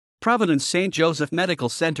Providence St. Joseph Medical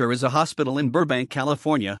Center is a hospital in Burbank,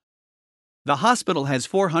 California. The hospital has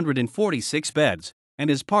 446 beds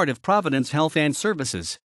and is part of Providence Health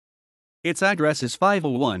Services. Its address is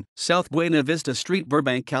 501 South Buena Vista Street,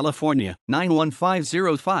 Burbank, California,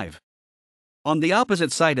 91505. On the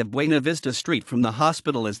opposite side of Buena Vista Street from the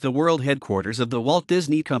hospital is the world headquarters of the Walt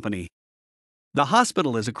Disney Company. The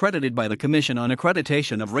hospital is accredited by the Commission on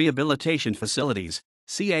Accreditation of Rehabilitation Facilities,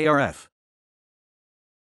 CARF.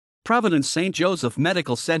 Providence St. Joseph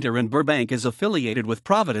Medical Center in Burbank is affiliated with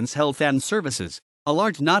Providence Health Services, a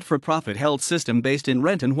large not-for-profit health system based in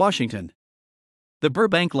Renton, Washington. The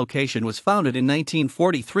Burbank location was founded in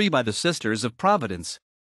 1943 by the Sisters of Providence.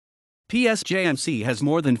 PSJMC has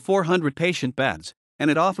more than 400 patient beds,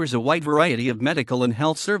 and it offers a wide variety of medical and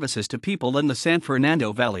health services to people in the San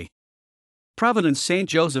Fernando Valley. Providence St.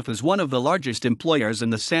 Joseph is one of the largest employers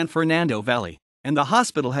in the San Fernando Valley, and the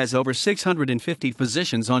hospital has over 650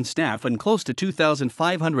 physicians on staff and close to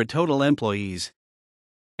 2,500 total employees.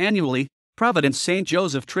 Annually, Providence St.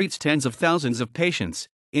 Joseph treats tens of thousands of patients,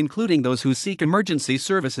 including those who seek emergency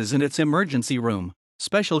services in its emergency room,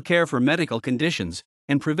 special care for medical conditions,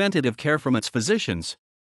 and preventative care from its physicians.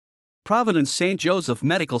 Providence St. Joseph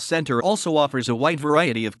Medical Center also offers a wide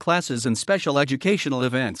variety of classes and special educational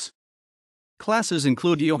events. Classes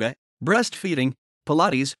include yoga, breastfeeding,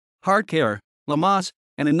 Pilates, heart care, Lamaze,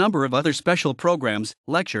 and a number of other special programs,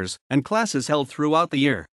 lectures, and classes held throughout the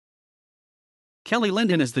year. Kelly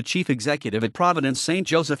Linden is the chief executive at Providence St.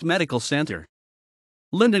 Joseph Medical Center.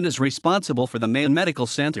 Linden is responsible for the Mayon Medical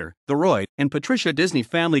Center, the Roy and Patricia Disney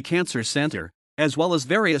Family Cancer Center, as well as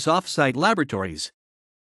various off-site laboratories.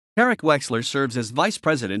 Eric Wexler serves as vice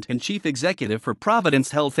president and chief executive for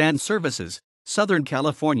Providence Health Services, Southern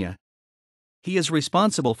California. He is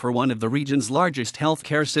responsible for one of the region's largest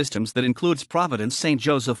healthcare systems that includes Providence St.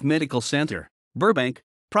 Joseph Medical Center, Burbank,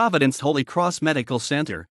 Providence Holy Cross Medical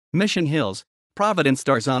Center, Mission Hills, Providence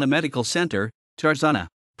Tarzana Medical Center, Tarzana,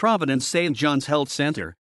 Providence St. John's Health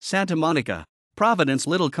Center, Santa Monica, Providence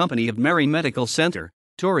Little Company of Mary Medical Center,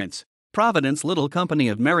 Torrance, Providence Little Company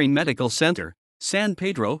of Mary Medical Center, San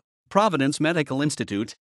Pedro, Providence Medical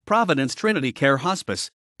Institute, Providence Trinity Care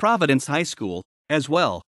Hospice, Providence High School, as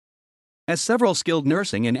well as several skilled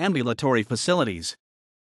nursing and ambulatory facilities.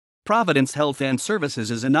 Providence Health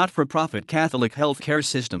Services is a not-for-profit Catholic health care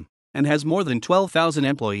system and has more than 12,000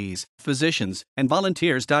 employees, physicians, and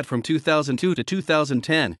volunteers. From 2002 to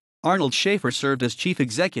 2010, Arnold Schaefer served as chief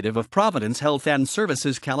executive of Providence Health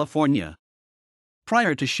Services, California.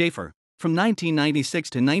 Prior to Schaefer, from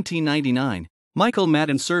 1996 to 1999, Michael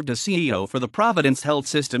Madden served as CEO for the Providence Health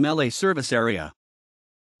System LA service area.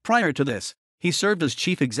 Prior to this, he served as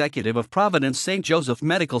chief executive of Providence St. Joseph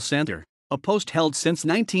Medical Center, a post held since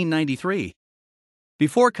 1993.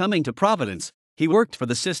 Before coming to Providence, he worked for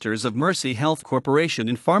the Sisters of Mercy Health Corporation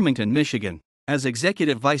in Farmington, Michigan, as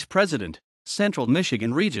executive vice president, Central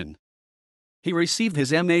Michigan Region. He received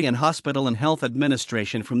his MA in Hospital and Health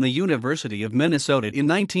Administration from the University of Minnesota in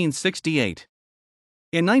 1968.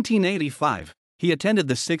 In 1985, he attended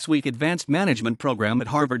the 6-week advanced management program at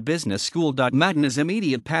Harvard Business School. Madden is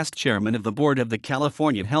immediate past chairman of the board of the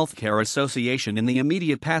California Healthcare Association and the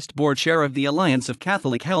immediate past board chair of the Alliance of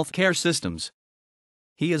Catholic Healthcare Systems.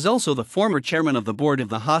 He is also the former chairman of the board of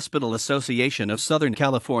the Hospital Association of Southern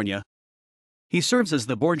California. He serves as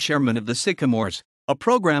the board chairman of the Sycamores, a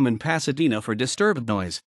program in Pasadena for disturbed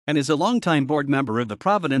noise, and is a longtime board member of the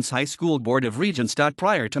Providence High School Board of Regents.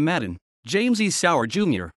 Prior to Madden, James E. Sauer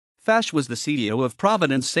Jr. Fash was the CEO of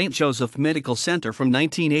Providence St. Joseph Medical Center from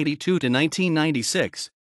 1982 to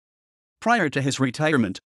 1996. Prior to his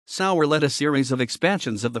retirement, Sauer led a series of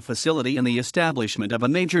expansions of the facility and the establishment of a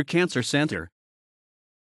major cancer center.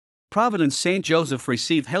 Providence St. Joseph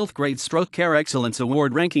received Healthgrade Stroke Care Excellence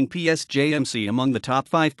Award, ranking PSJMC among the top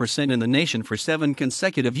 5% in the nation for 7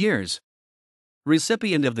 consecutive years.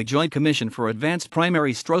 Recipient of the Joint Commission for Advanced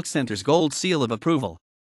Primary Stroke Centers Gold Seal of Approval.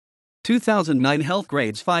 2009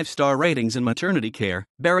 Healthgrade's 5-star ratings in maternity care,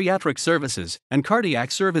 bariatric services, and cardiac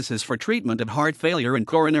services for treatment of heart failure and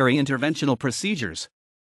coronary interventional procedures.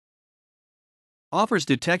 Offers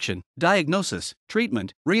detection, diagnosis,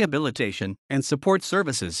 treatment, rehabilitation, and support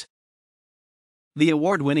services. The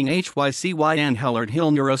award-winning HYCYN Howard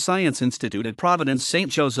Hill Neuroscience Institute at Providence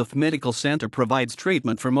St. Joseph Medical Center provides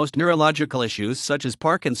treatment for most neurological issues such as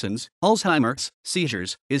Parkinson's, Alzheimer's,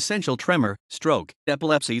 seizures, essential tremor, stroke,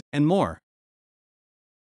 epilepsy, and more.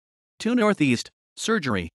 2 Northeast,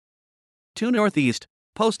 Surgery. 2 Northeast,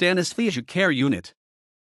 Post-Anesthesia Care Unit.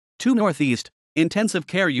 2 Northeast, Intensive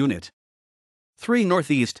Care Unit. 3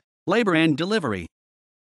 Northeast, Labor and Delivery.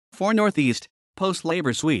 4 Northeast,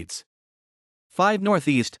 Post-Labor Suites. 5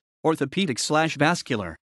 Northeast,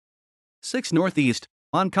 orthopedic/vascular. 6 Northeast,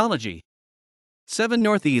 oncology. 7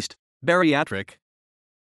 Northeast, bariatric.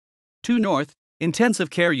 2 North, intensive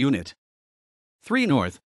care unit. 3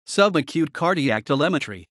 North, subacute cardiac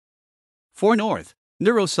telemetry. 4 North,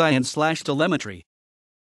 neuroscience/telemetry.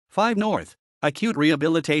 5 North, acute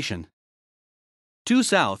rehabilitation. 2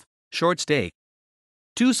 South, short stay.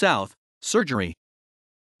 2 South, surgery.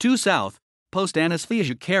 2 South,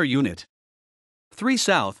 post-anesthesia care unit. 3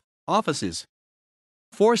 South, offices.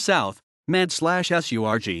 4 South,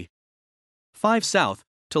 med/surg. 5 South,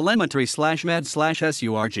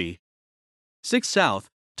 telemetry/med/surg. 6 South,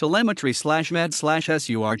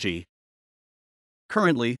 telemetry/med/surg.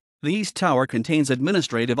 Currently, the East Tower contains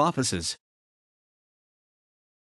administrative offices.